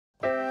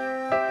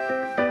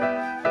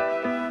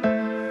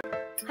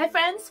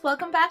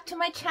welcome back to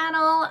my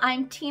channel.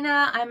 I'm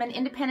Tina. I'm an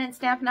independent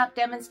Stampin' Up!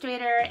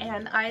 Demonstrator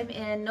and I'm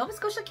in Nova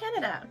Scotia,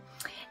 Canada.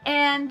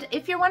 And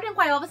if you're wondering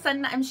why all of a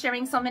sudden I'm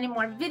sharing so many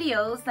more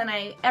videos than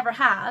I ever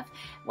have,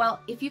 well,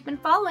 if you've been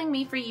following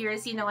me for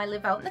years, you know I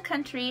live out in the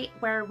country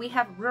where we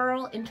have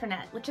rural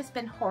internet, which has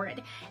been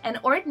horrid. And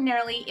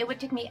ordinarily, it would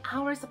take me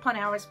hours upon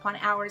hours upon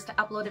hours to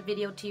upload a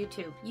video to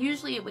YouTube.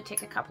 Usually it would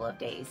take a couple of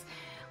days.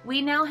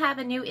 We now have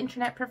a new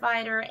internet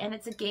provider and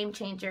it's a game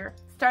changer.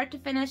 Start to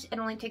finish, it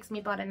only takes me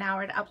about an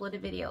hour to upload a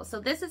video. So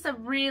this is a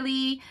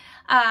really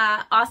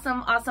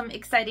awesome,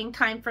 exciting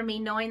time for me,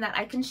 knowing that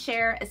I can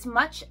share as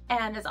much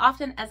and as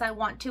often as I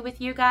want to with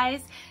you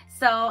guys.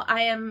 So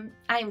I am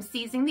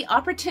seizing the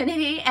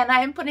opportunity and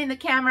I am putting the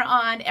camera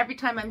on every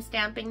time I'm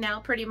stamping now,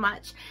 pretty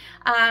much.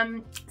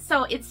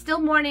 So it's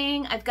still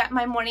morning. I've got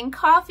my morning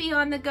coffee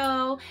on the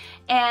go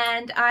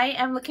and I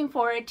am looking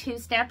forward to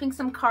stamping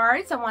some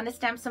cards. I want to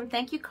stamp some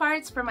thank you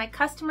cards for my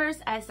customers,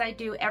 as I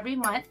do every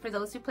month for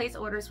those who place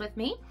orders with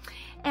me.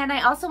 And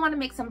I also want to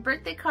make some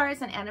birthday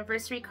cards and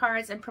anniversary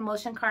cards and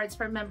promotion cards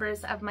for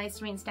members of my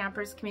Serene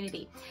Stampers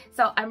community.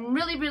 So I'm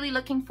really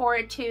looking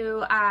forward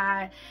to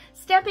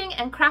stamping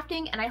and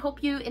crafting, and I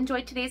hope you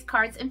enjoyed today's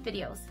cards and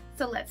videos.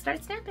 So let's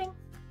start stamping.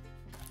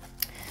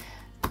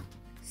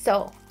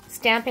 So,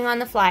 stamping on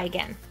the fly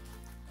again.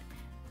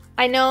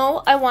 I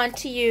know I want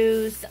to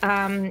use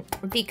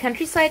the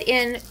Countryside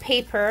Inn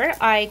paper.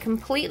 I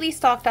completely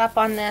stocked up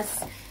on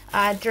this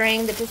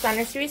during the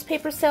Designer Series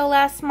paper sale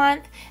last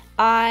month.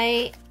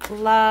 I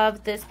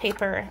love this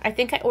paper. I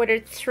think I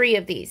ordered 3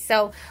 of these.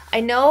 So I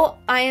know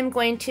I am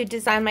going to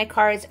design my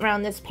cards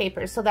around this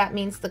paper. So that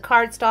means the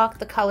cardstock,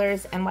 the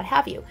colors, and what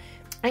have you.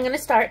 I'm going to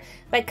start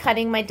by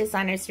cutting my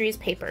Designer Series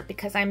paper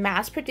because I'm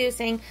mass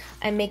producing.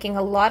 I'm making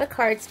a lot of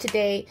cards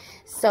today.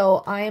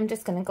 So I am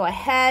just going to go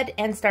ahead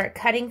and start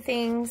cutting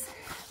things.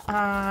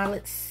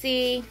 Let's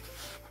see.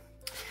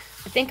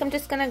 I think I'm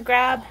just going to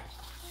grab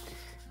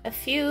a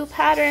few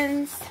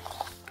patterns.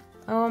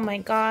 Oh my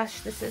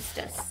gosh, this is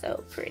just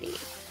so pretty.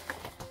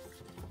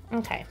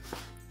 Okay.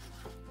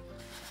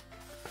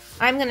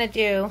 I'm gonna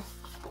do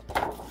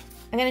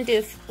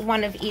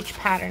one of each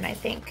pattern, I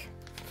think.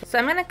 So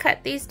I'm gonna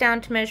cut these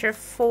down to measure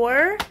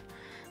 4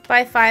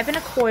 by 5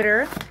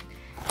 1/4.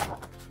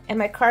 And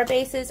my card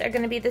bases are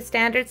gonna be the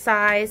standard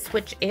size,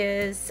 which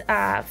is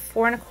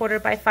 4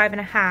 1/4 by 5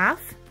 1/2.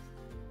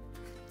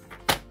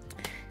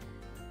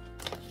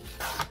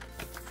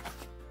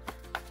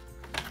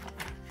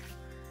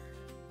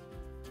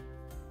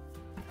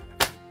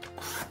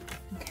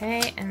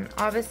 Okay, and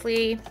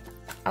obviously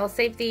I'll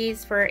save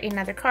these for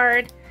another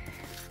card.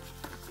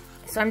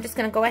 So I'm just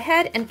going to go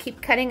ahead and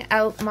keep cutting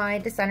out my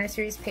Designer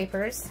Series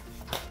papers.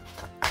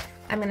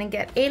 I'm going to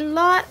get a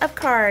lot of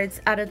cards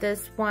out of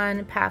this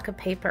one pack of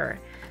paper.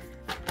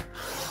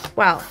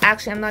 Well,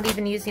 actually I'm not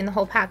even using the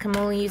whole pack, I'm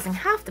only using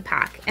half the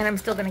pack, and I'm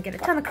still going to get a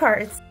ton of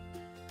cards.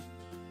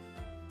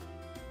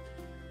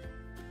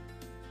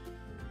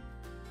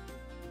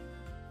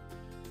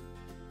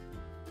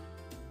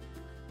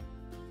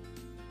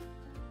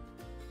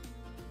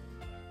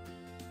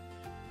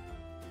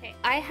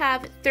 I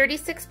have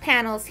 36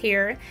 panels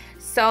here,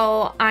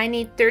 so I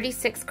need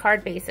 36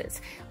 card bases.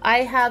 I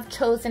have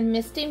chosen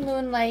Misty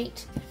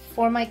Moonlight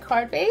for my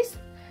card base.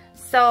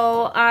 So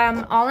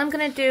all I'm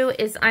going to do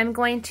is I'm not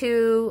going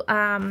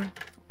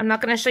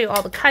to show you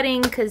all the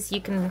cutting because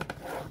you can,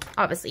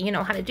 obviously you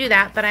know how to do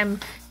that, but I'm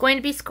going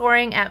to be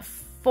scoring at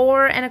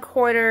 4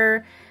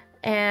 1/4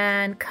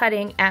 and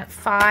cutting at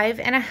 5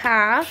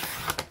 1/2.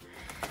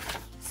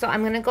 So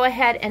I'm going to go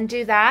ahead and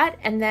do that,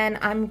 and then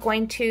I'm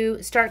going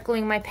to start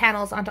gluing my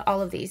panels onto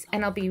all of these,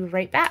 and I'll be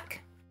right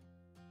back.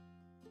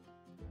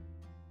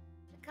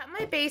 To cut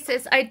my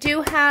bases, I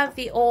do have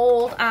the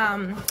old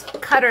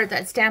cutter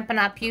that Stampin'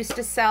 Up! Used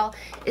to sell,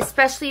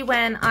 especially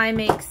when I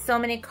make so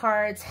many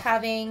cards.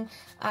 Having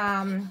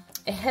a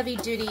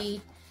heavy-duty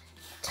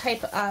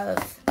type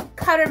of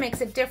cutter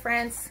makes a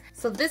difference.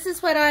 So this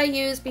is what I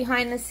use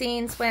behind the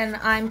scenes when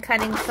I'm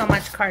cutting so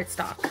much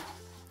cardstock.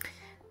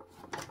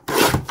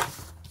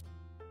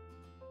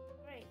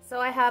 So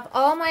I have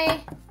all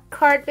my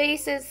card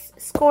bases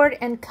scored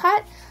and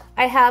cut.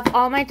 I have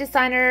all my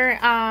Designer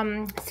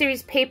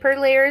Series paper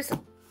layers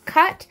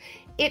cut.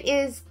 It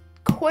is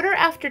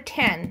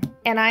 10:15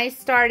 and I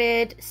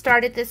started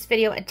this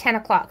video at 10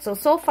 o'clock.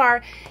 So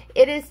far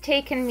it has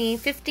taken me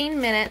 15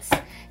 minutes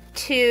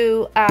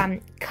to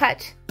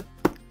cut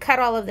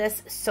all of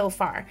this so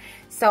far.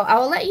 So I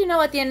will let you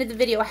know at the end of the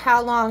video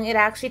how long it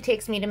actually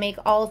takes me to make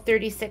all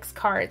 36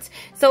 cards.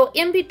 So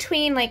in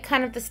between, like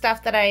kind of the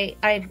stuff that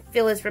I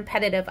feel is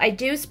repetitive, I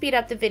do speed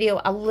up the video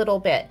a little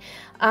bit.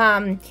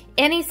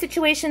 Any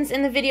situations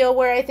in the video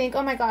where I think,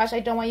 oh my gosh,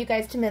 I don't want you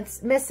guys to miss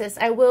this,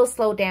 I will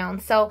slow down.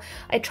 So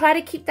I try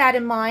to keep that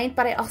in mind,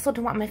 but I also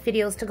don't want my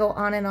videos to go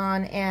on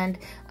and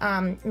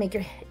make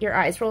your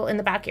eyes roll in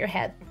the back of your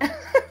head.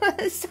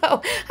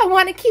 So I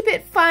want to keep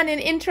it fun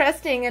and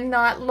interesting and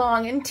not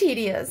long and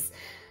tedious.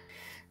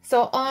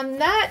 So on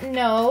that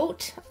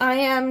note, I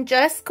am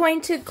just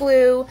going to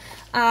glue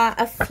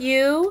a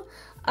few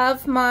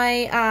of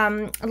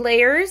my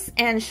layers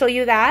and show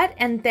you that,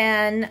 and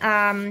then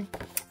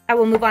I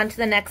will move on to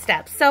the next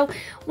step. So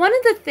one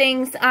of the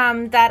things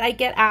that I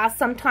get asked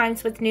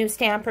sometimes with new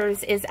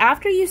stampers is,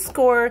 after you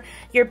score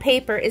your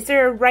paper, is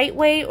there a right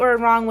way or a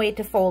wrong way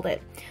to fold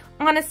it?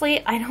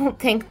 Honestly, I don't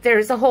think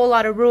there's a whole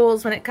lot of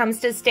rules when it comes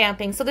to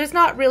stamping, so there's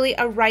not really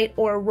a right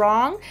or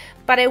wrong,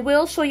 but I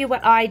will show you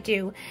what I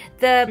do.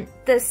 The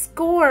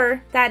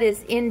score that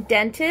is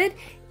indented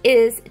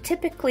is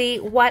typically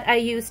what I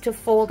use to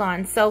fold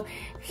on. So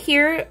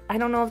here, I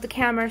don't know if the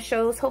camera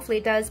shows, hopefully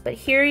it does, but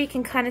here you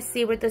can kind of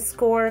see where the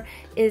score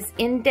is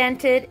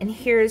indented, and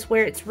here's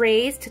where it's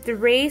raised. The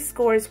raised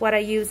score is what I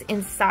use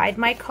inside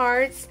my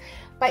cards.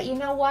 But you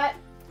know what?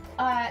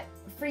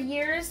 For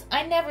years,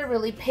 I never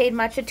really paid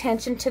much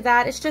attention to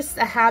that. It's just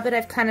a habit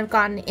I've kind of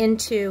gotten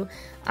into,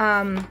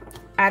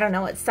 I don't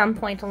know, at some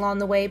point along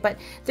the way, but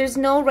there's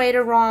no right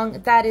or wrong.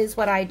 That is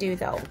what I do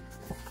though.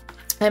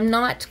 I'm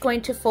not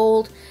going to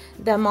fold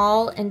them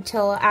all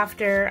until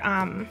after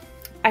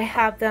I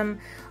have them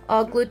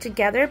all glued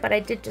together, but I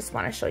did just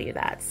want to show you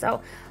that.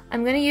 So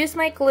I'm going to use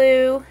my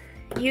glue.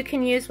 You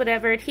can use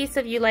whatever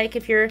adhesive you like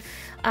if you're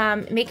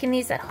making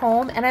these at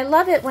home. And I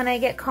love it when I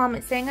get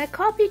comments saying, I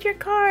copied your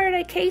card,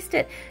 I cased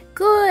it.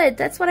 Good,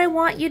 that's what I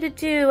want you to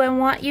do. I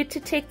want you to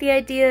take the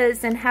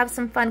ideas and have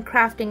some fun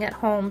crafting at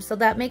home. So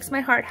that makes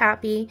my heart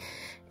happy.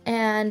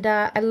 And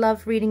I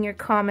love reading your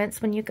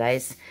comments when you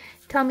guys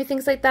tell me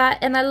things like that.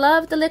 And I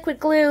love the liquid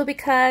glue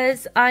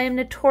because I am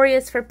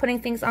notorious for putting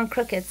things on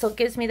crooked, so it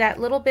gives me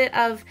that little bit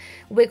of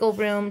wiggle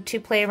room to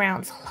play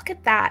around. So look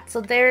at that.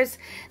 So there's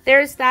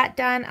that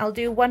done. I'll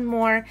do one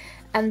more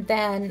and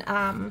then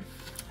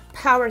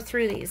power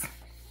through these.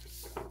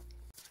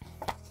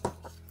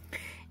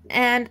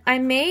 And I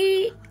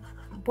may,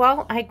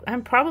 well,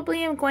 I'm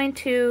probably am going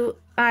to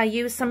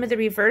use some of the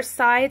reverse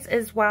sides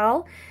as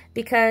well,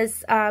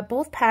 because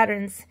both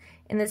patterns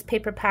in this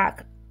paper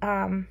pack,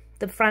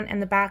 the front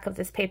and the back of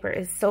this paper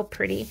is so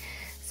pretty.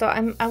 So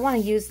I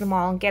want to use them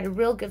all and get a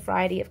real good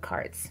variety of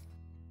cards.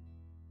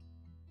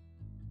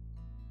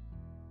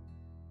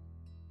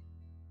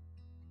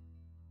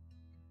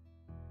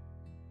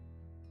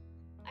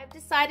 I've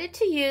decided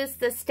to use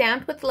the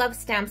Stamped with Love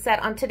stamp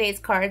set on today's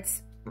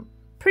cards,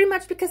 pretty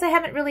much because I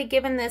haven't really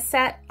given this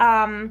set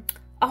a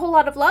whole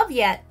lot of love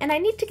yet, and I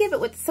need to give it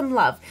with some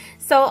love.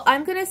 So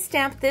I'm going to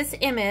stamp this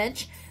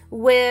image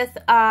with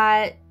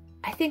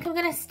I think I'm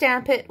going to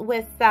stamp it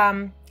with,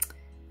 I'm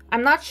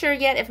not sure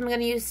yet if I'm going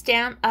to use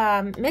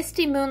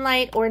Misty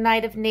Moonlight or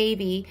Night of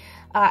Navy.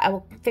 I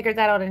will figure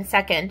that out in a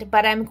second.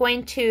 But I'm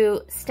going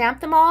to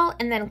stamp them all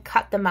and then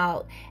cut them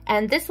out.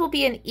 And this will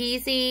be an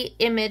easy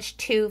image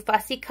to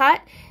fussy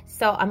cut.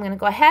 So I'm going to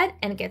go ahead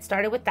and get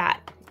started with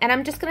that. And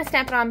I'm just going to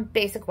stamp it on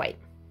basic white.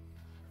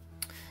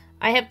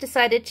 I have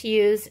decided to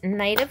use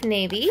Night of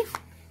Navy.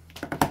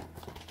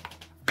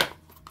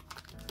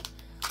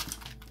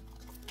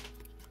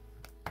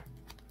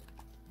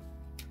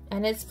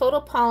 And it's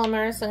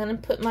photopolymer, so I'm going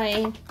to put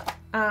my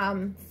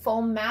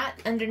foam mat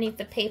underneath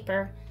the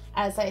paper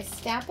as I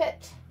stamp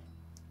it.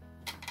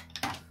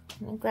 I'm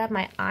going to grab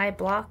my eye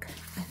block.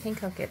 I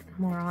think I'll get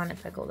more on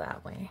if I go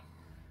that way.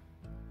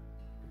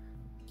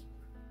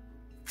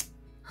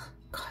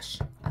 Gosh,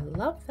 I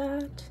love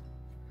that.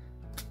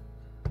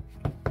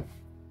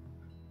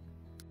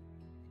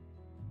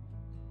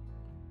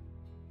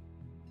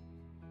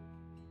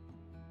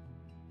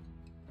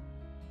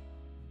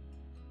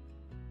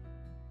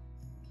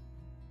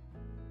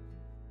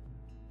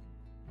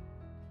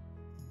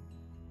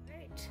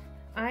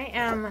 I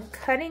am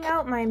cutting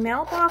out my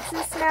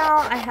mailboxes now.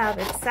 I have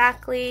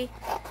exactly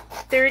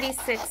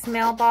 36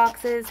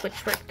 mailboxes,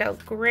 which worked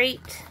out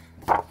great.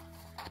 All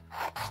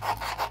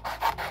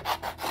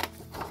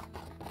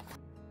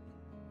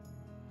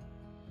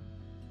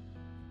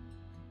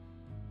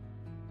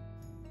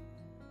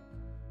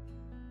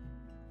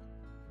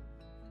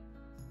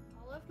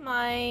of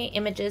my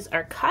images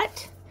are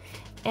cut,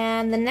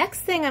 and the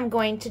next thing I'm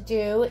going to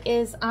do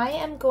is I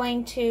am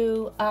going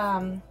to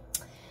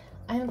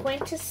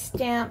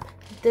stamp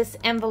this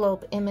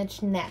envelope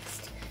image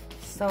next.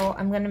 So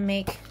I'm going to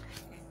make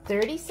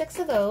 36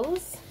 of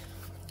those.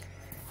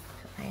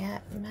 Put my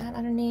mat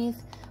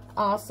underneath.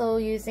 Also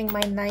using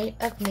my Night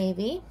of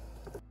Navy.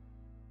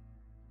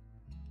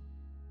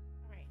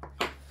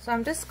 Alright, so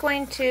I'm just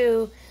going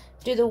to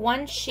do the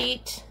one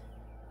sheet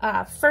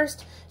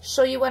first,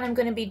 show you what I'm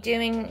going to be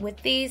doing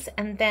with these,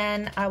 and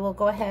then I will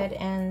go ahead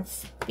and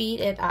speed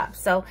it up.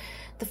 So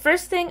the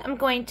first thing I'm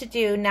going to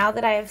do now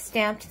that I have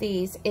stamped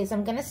these is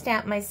I'm going to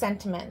stamp my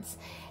sentiments.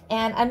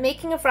 And I'm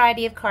making a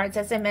variety of cards,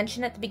 as I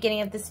mentioned at the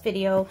beginning of this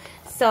video.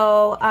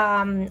 So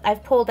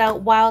I've pulled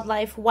out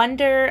Wildlife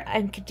Wonder.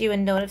 I could do a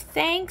note of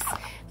thanks,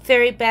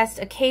 Very Best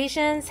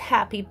Occasions,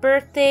 Happy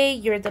Birthday,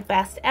 You're the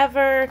Best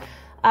Ever,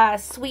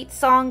 sweet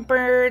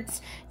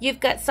songbirds, you've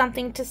got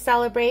something to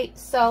celebrate.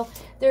 So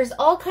there's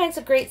all kinds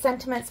of great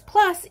sentiments.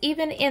 Plus,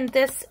 even in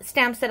this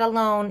stamp set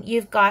alone,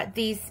 you've got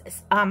these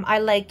I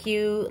like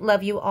you,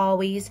 love you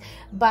always.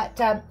 But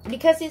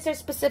because these are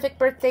specific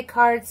birthday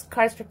cards,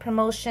 cards for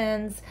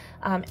promotions,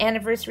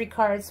 anniversary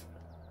cards,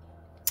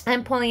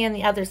 I'm pulling in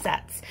the other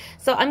sets.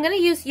 So I'm going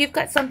to use You've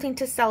Got Something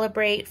to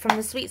Celebrate from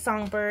the Sweet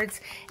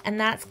Songbirds, and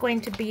that's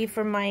going to be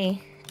for my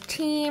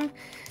team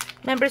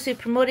members who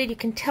promoted. You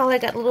can tell I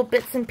got little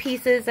bits and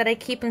pieces that I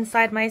keep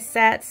inside my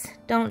sets.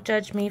 Don't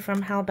judge me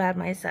from how bad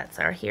my sets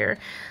are here.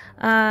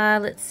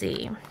 Let's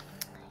see.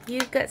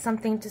 You've Got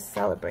Something to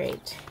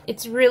Celebrate.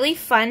 It's really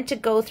fun to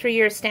go through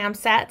your stamp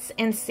sets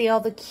and see all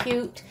the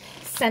cute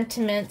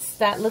sentiments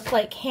that look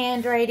like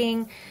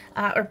handwriting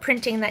or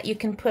printing that you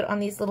can put on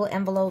these little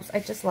envelopes. I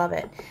just love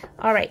it.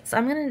 All right, so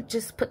I'm going to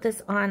just put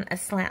this on a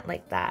slant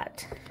like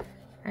that.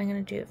 I'm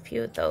going to do a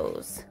few of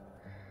those.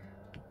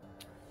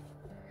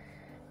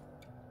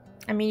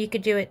 I mean, you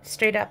could do it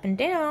straight up and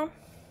down.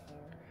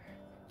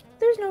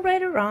 There's no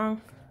right or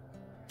wrong.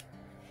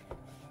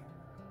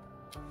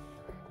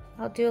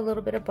 I'll do a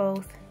little bit of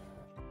both.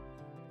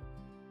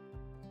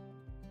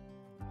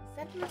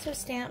 Sentiments are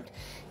stamped.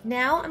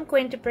 Now I'm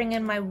going to bring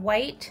in my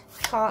white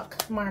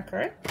chalk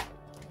marker.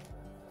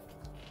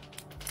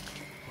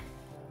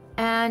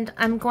 And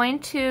I'm going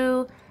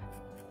to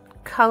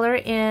color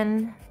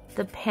in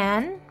the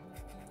pen.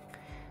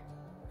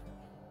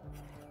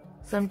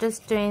 So I'm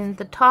just doing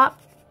the top,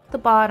 the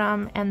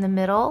bottom, and the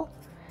middle.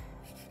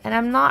 And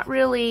I'm not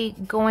really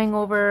going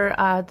over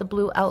the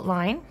blue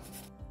outline.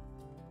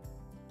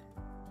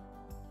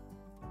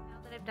 Now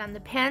that I've done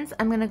the pens,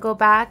 I'm going to go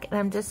back and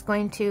I'm just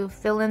going to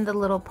fill in the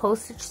little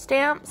postage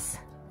stamps.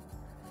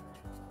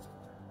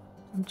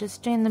 I'm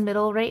just doing the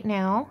middle right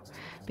now,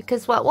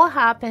 because what will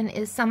happen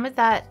is some of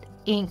that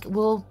ink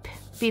will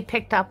be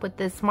picked up with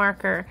this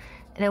marker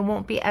and it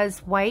won't be as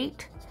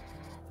white.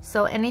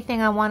 So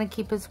anything I want to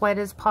keep as white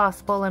as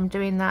possible, I'm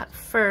doing that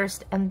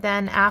first, and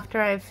then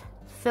after I've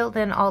filled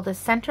in all the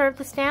center of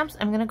the stamps,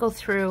 I'm going to go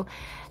through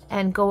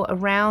and go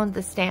around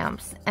the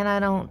stamps, and I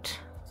don't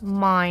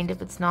mind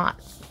if it's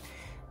not,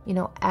 you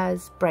know,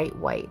 as bright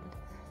white.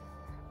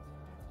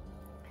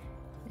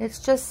 It's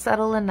just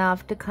subtle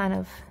enough to kind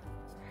of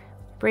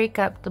break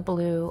up the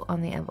blue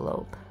on the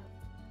envelope.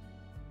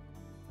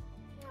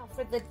 Now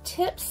for the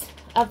tips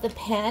of the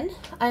pen,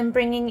 I'm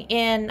bringing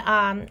in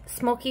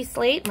Smoky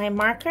Slate, my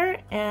marker,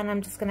 and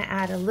I'm just going to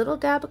add a little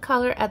dab of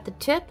color at the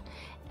tip,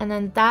 and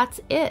then that's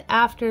it.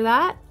 After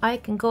that, I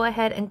can go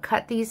ahead and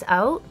cut these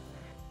out.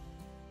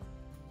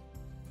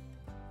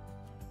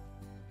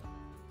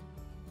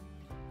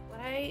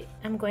 What I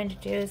am going to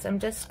do is I'm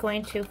just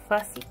going to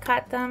fussy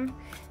cut them.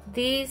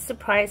 These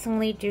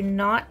surprisingly do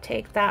not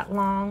take that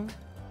long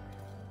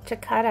to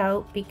cut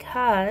out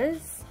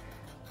because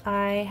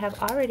I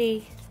have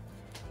already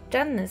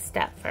done this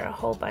step for a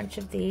whole bunch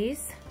of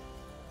these,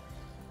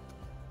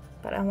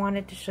 but I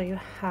wanted to show you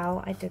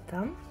how I did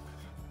them.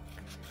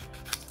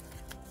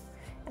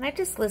 And I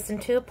just listen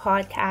to a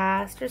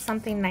podcast or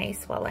something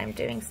nice while I'm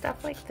doing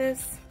stuff like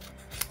this.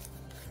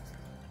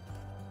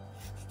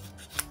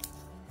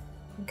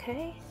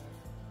 Okay.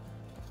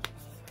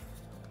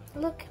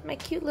 Look, my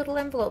cute little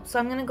envelope. So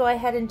I'm going to go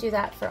ahead and do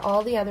that for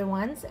all the other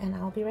ones, and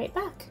I'll be right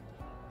back.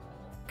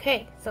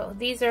 Okay, so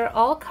these are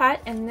all cut,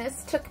 and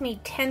this took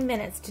me 10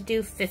 minutes to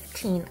do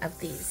 15 of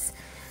these.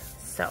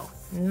 So,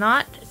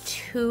 not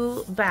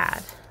too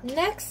bad.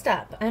 Next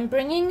up, I'm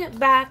bringing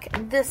back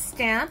this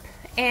stamp,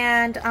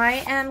 and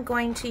I am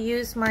going to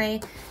use my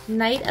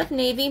Night of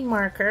Navy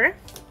marker.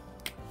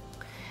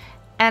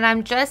 And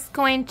I'm just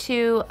going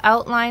to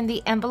outline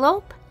the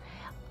envelope.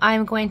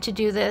 I'm going to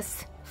do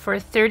this for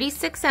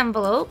 36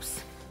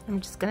 envelopes. I'm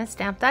just going to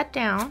stamp that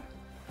down.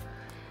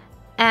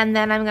 And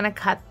then I'm going to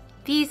cut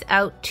these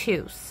out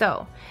too.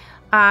 So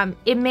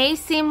it may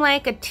seem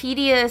like a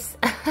tedious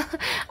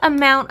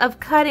amount of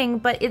cutting,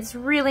 but it's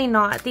really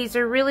not. These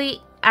are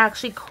really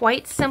actually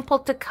quite simple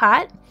to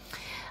cut,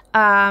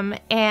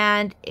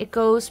 and it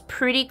goes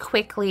pretty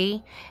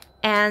quickly,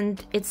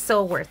 and it's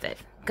so worth it.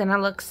 Gonna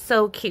look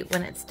so cute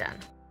when it's done.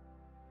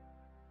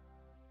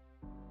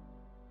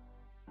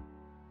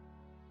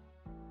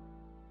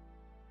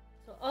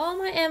 All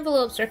my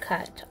envelopes are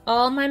cut,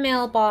 all my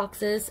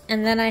mailboxes,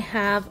 and then I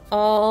have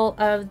all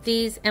of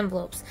these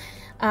envelopes.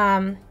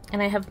 And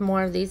I have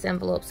more of these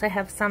envelopes. I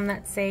have some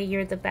that say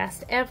 "You're the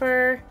best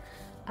ever."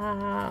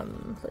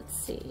 Let's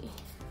see.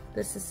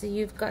 This is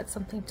You've Got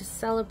Something to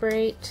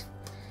Celebrate.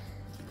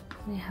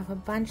 We have a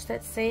bunch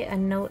that say "A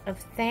Note of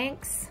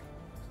Thanks."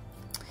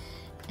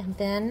 And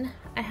then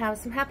I have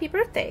some happy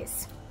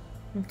birthdays.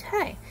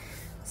 Okay,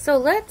 so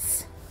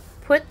let's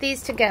put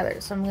these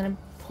together. So I'm going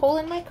to pull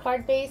in my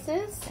card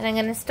bases, and I'm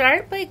going to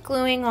start by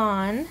gluing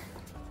on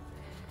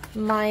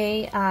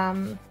my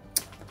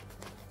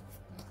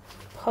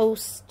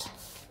post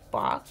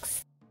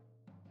box.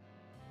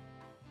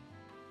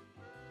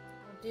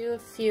 I'll do a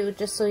few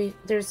just so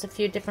there's a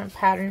few different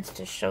patterns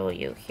to show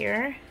you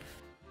here.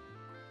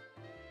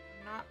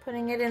 I'm not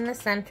putting it in the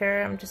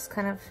center, I'm just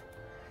kind of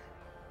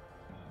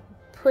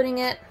putting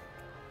it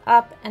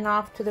up and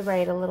off to the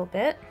right a little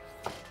bit.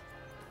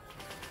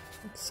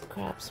 Let's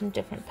grab some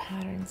different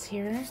patterns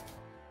here.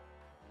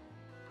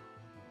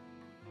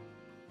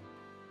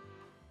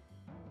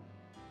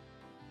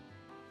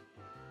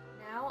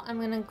 Now I'm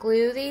going to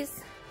glue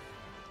these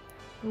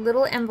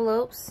little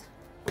envelopes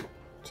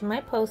to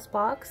my post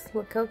box.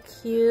 Look how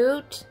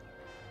cute.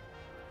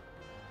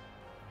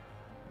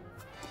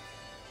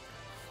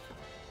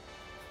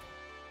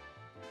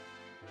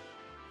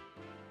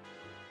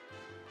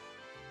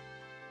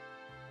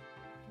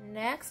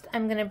 Next,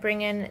 I'm going to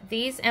bring in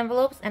these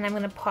envelopes and I'm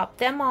going to pop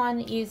them on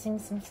using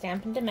some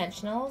Stampin'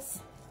 Dimensionals.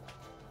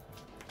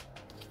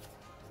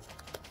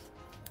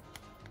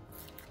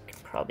 Can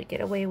probably get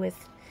away with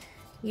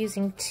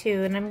using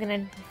 2, and I'm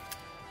going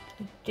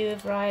to do a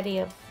variety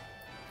of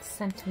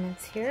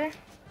sentiments here.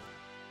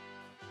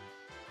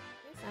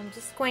 I'm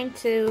just going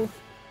to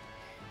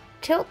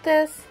tilt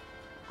this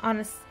on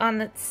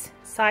its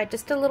side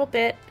just a little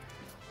bit,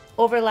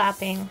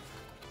 overlapping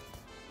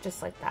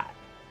just like that.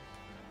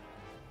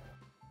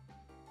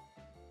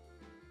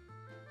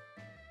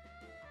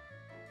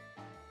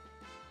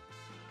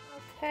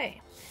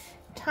 Okay,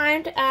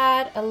 time to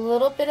add a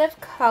little bit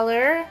of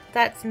color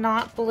that's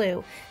not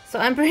blue. So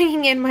I'm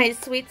bringing in my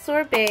Sweet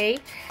Sorbet,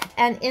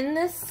 and in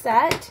this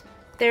set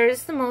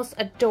there's the most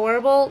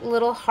adorable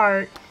little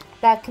heart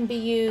that can be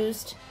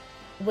used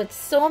with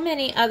so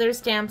many other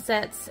stamp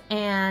sets,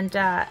 and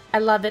I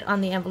love it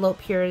on the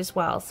envelope here as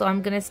well. So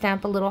I'm going to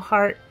stamp a little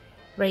heart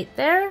right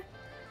there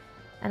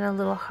and a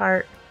little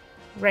heart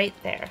right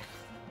there.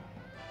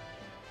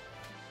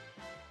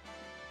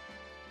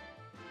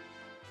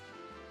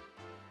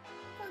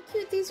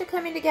 Cute, these are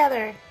coming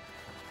together.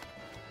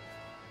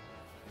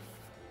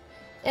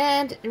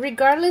 And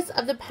regardless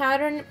of the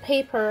pattern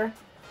paper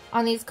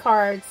on these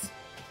cards,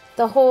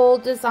 the whole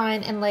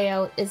design and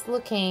layout is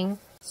looking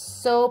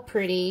so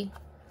pretty.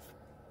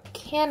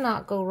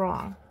 Cannot go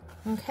wrong.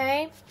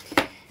 Okay,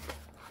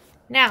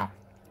 now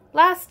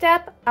last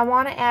step, I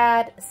want to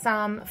add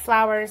some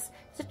flowers,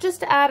 so just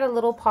to add a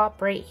little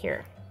pop right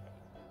here.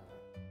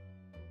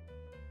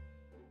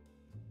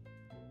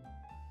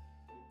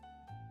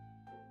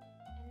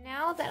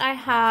 Now that I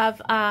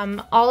have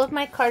all of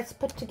my cards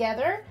put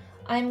together,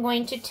 I'm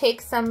going to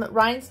take some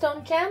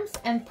rhinestone gems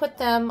and put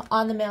them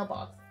on the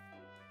mailbox.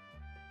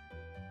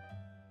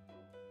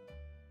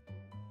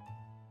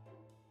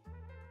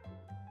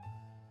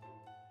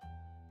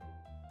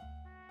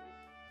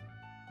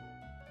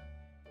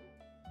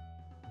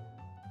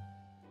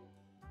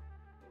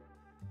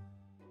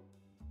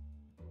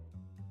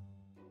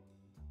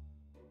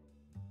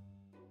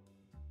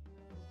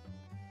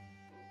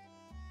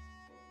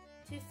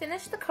 To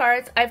finish the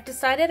cards, I've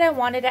decided I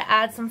wanted to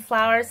add some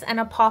flowers and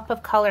a pop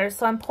of color.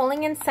 So I'm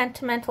pulling in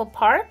Sentimental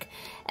Park,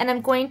 and I'm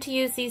going to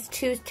use these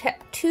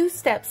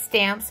two-step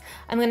stamps.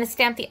 I'm going to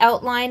stamp the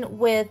outline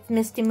with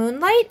Misty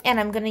Moonlight, and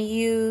I'm going to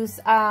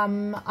use, I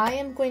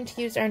am going to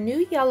use our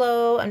new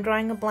yellow, I'm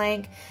drawing a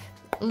blank,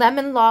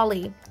 Lemon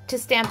Lolly to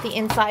stamp the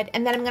inside,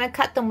 and then I'm going to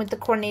cut them with the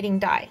coordinating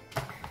die.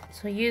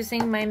 So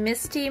using my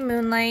Misty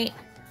Moonlight,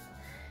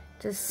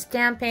 just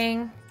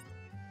stamping.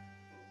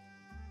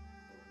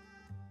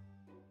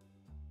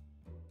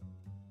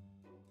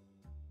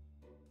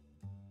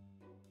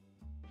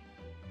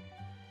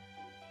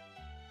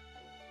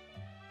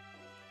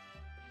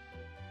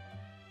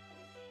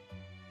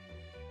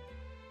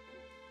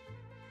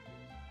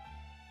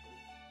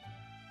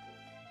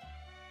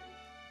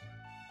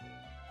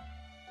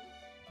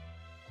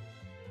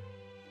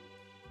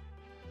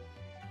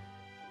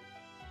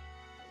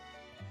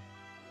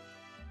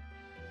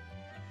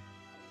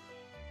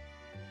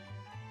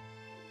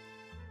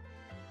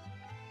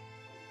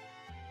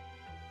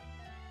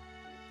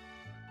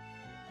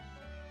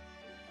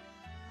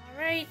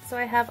 Alright, so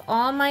I have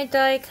all my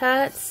die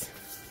cuts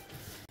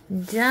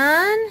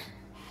done.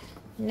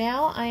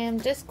 Now I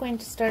am just going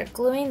to start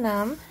gluing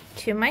them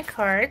to my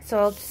card. So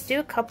I'll just do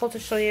a couple to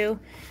show you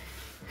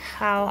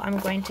how I'm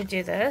going to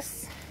do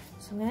this.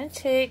 So I'm going to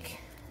take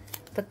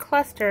the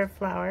cluster of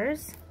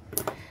flowers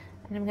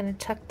and I'm going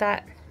to tuck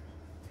that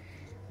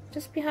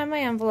just behind my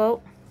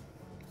envelope.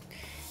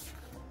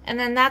 And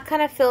then that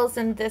kind of fills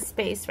in this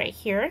space right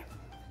here.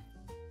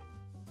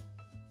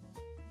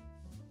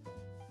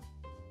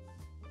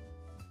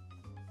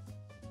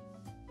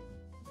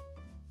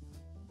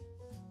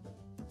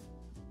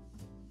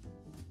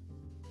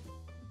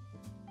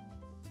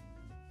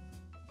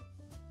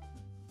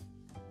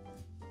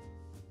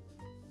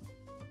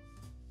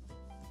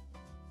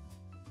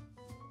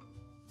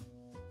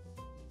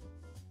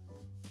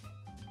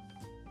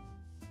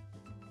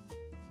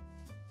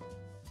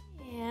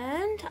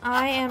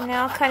 I am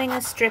now cutting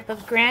a strip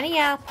of Granny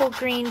Apple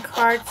green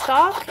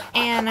cardstock,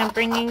 and I'm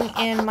bringing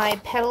in my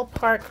Petal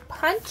Park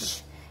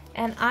punch,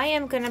 and I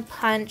am going to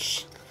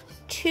punch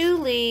 2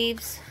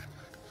 leaves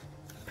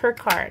per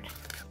card.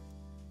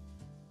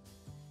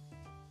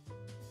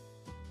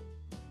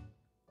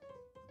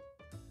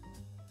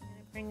 I'm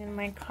going to bring in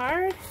my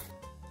card,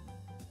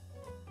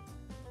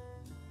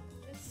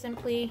 just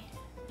simply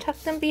tuck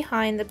them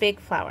behind the big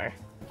flower.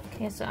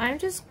 Okay, so I'm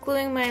just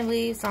gluing my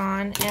leaves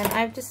on, and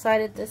I've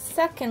decided the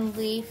second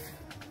leaf,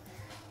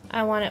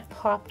 I want it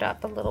popped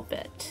up a little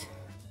bit.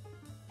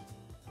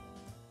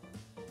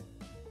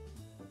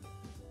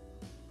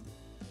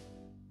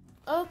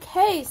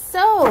 Okay,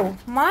 so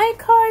my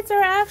cards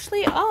are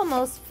actually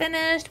almost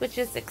finished, which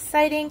is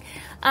exciting.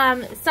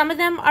 Some of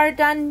them are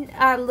done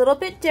a little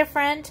bit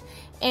different,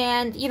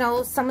 and you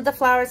know, some of the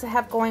flowers I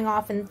have going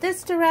off in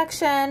this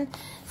direction,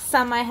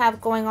 some I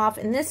have going off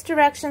in this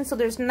direction, so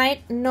there's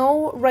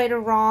no right or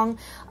wrong.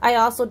 I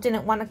also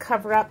didn't want to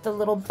cover up the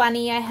little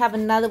bunny. I have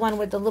another one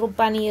where the little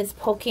bunny is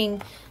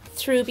poking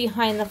through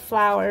behind the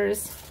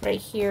flowers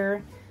right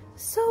here.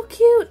 So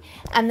cute.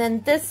 And then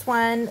this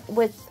one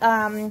with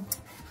the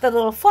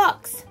little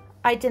fox.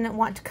 I didn't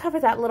want to cover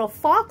that little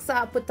fox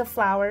up with the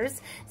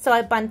flowers, so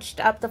I bunched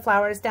up the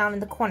flowers down in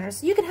the corners.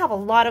 So you can have a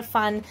lot of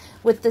fun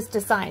with this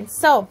design.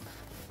 So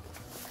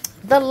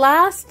the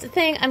last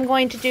thing I'm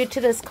going to do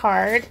to this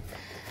card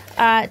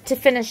to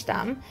finish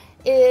them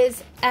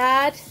is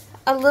add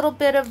a little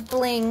bit of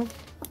bling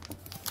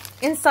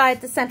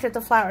inside the center of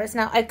the flowers.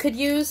 Now I could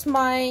use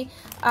my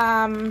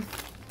gems,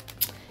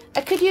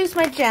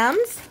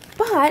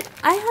 but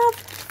I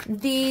have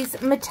these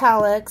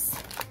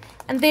metallics,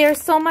 and they are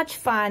so much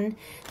fun.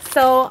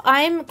 So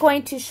I'm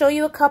going to show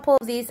you a couple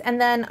of these, and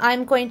then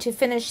I'm going to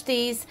finish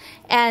these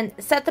and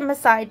set them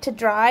aside to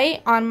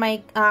dry on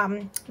my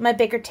my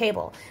bigger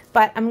table.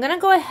 But I'm gonna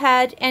go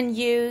ahead and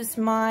use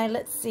my,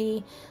 let's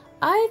see,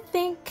 I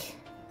think,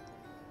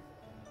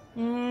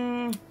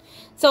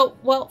 so,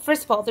 well,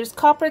 first of all, there's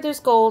copper,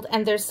 there's gold,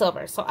 and there's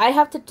silver. So I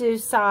have to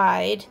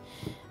decide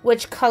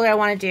which color I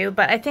want to do,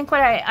 but I think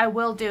what I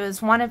will do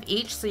is one of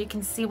each so you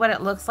can see what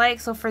it looks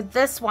like. So for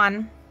this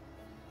one,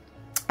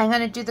 I'm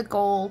going to do the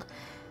gold,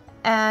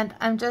 and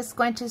I'm just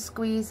going to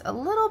squeeze a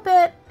little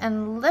bit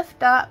and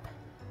lift up,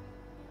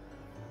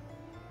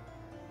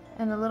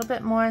 and a little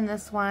bit more in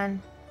this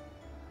one.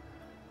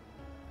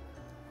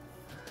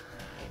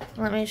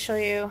 Let me show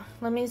you.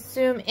 Let me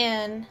zoom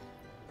in.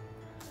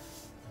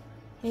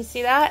 You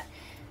see that?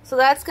 So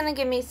that's going to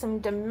give me some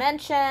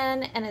dimension,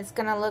 and it's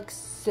going to look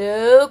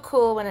so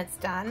cool when it's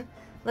done.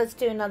 Let's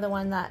do another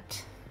one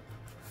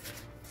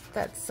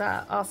that's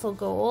also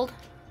gold.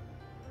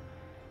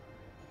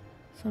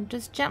 So I'm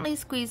just gently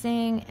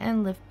squeezing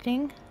and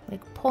lifting,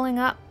 like pulling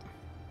up,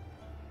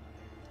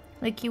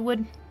 like you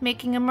would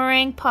making a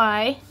meringue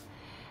pie.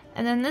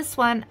 And then this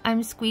one,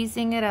 I'm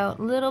squeezing it out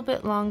a little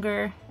bit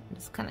longer,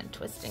 just kind of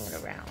twisting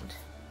it around.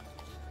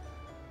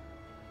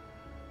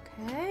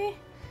 Okay,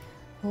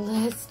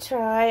 let's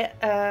try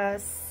a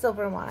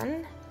silver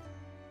one.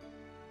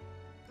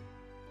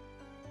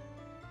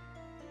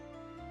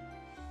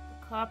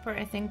 The copper,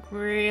 I think,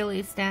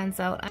 really stands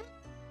out.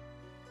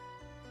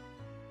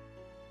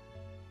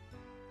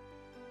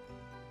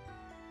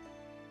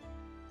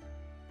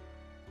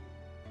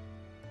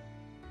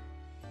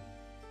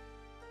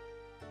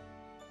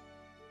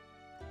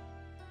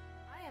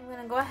 I'm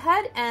going to go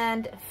ahead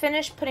and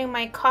finish putting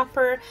my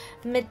copper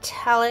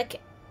metallic,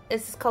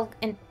 this is called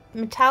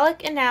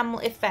Metallic Enamel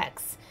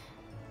Effects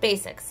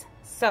Basics.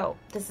 So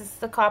this is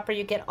the copper,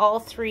 you get all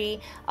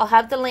three. I'll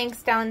have the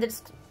links down in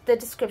the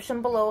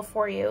description below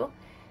for you.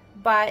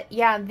 But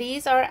yeah,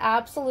 these are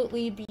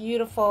absolutely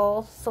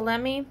beautiful. So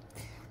let me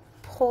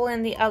pull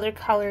in the other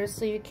colors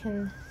so you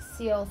can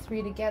see all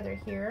three together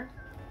here.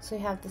 So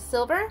you have the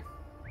silver,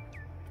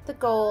 the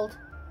gold,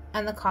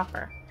 and the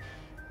copper.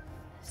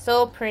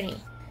 So pretty.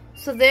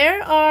 So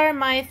there are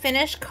my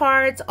finished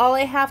cards. All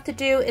I have to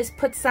do is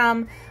put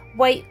some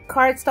white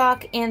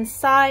cardstock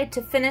inside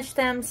to finish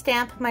them,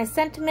 stamp my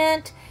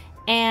sentiment,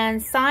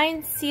 and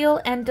sign, seal,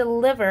 and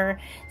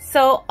deliver.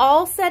 So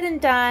all said and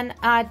done,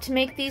 to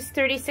make these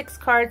 36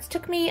 cards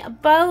took me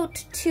about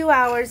 2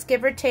 hours,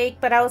 give or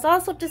take, but I was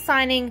also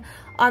designing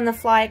on the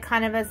fly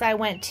kind of as I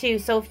went too.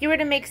 So if you were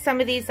to make some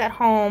of these at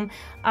home,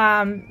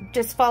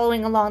 just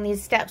following along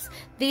these steps,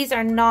 these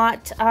are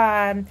not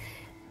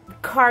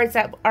cards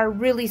that are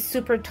really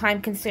super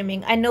time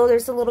consuming. I know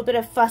there's a little bit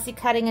of fussy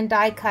cutting and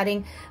die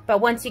cutting,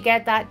 but once you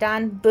get that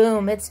done,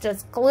 boom, it's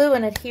just glue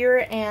and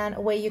adhere and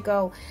away you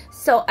go.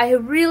 So I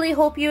really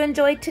hope you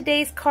enjoyed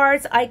today's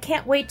cards. I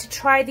can't wait to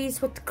try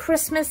these with the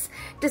Christmas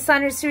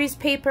Designer Series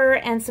paper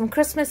and some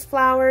Christmas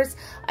flowers.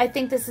 I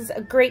think this is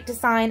a great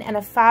design and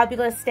a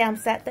fabulous stamp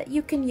set that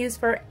you can use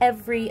for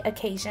every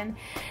occasion.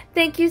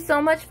 Thank you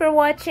so much for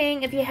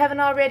watching. If you haven't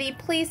already,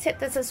 please hit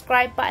the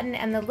subscribe button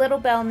and the little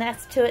bell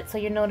next to it so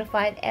you're notified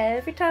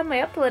every time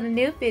I upload a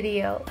new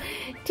video.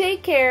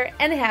 Take care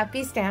and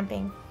happy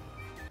stamping.